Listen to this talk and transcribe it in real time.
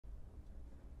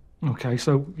Okay,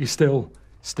 so you're still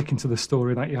sticking to the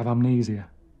story that you have amnesia?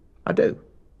 I do.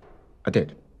 I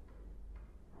did.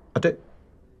 I do.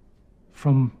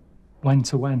 From when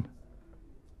to when?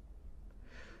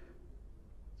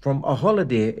 From a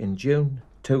holiday in June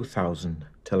 2000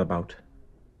 till about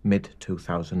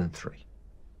mid-2003.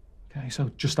 Okay,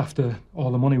 so just after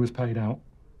all the money was paid out?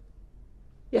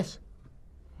 Yes.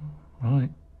 Right.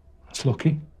 That's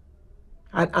lucky.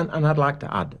 And I'd like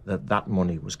to add that that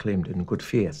money was claimed in good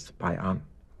faith by Anne.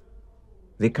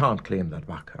 They can't claim that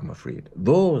back, I'm afraid.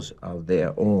 Those are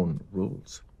their own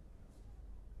rules.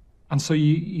 And so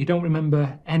you don't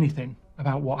remember anything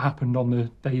about what happened on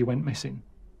the day you went missing?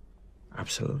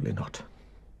 Absolutely not.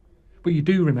 But you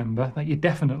do remember that you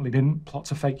definitely didn't plot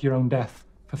to fake your own death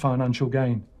for financial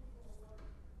gain?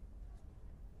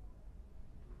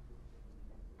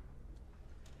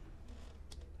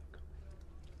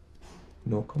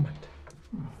 No comment.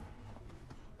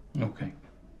 Okay.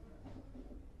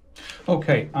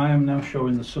 Okay, I am now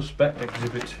showing the suspect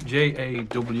exhibit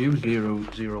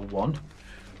JAW001,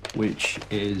 which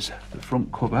is the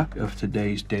front cover of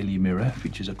today's Daily Mirror.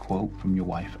 Features a quote from your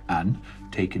wife, Anne,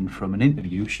 taken from an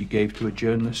interview she gave to a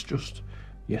journalist just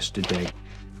yesterday.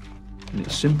 And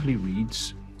it simply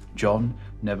reads, "John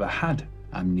never had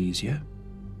amnesia."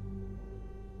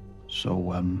 So,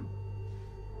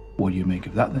 what do you make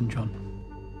of that then, John?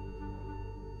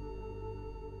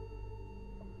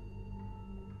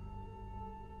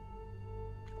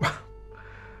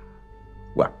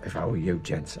 Well, if I were you,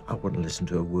 gents, I wouldn't listen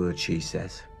to a word she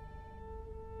says.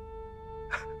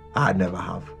 I never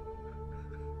have.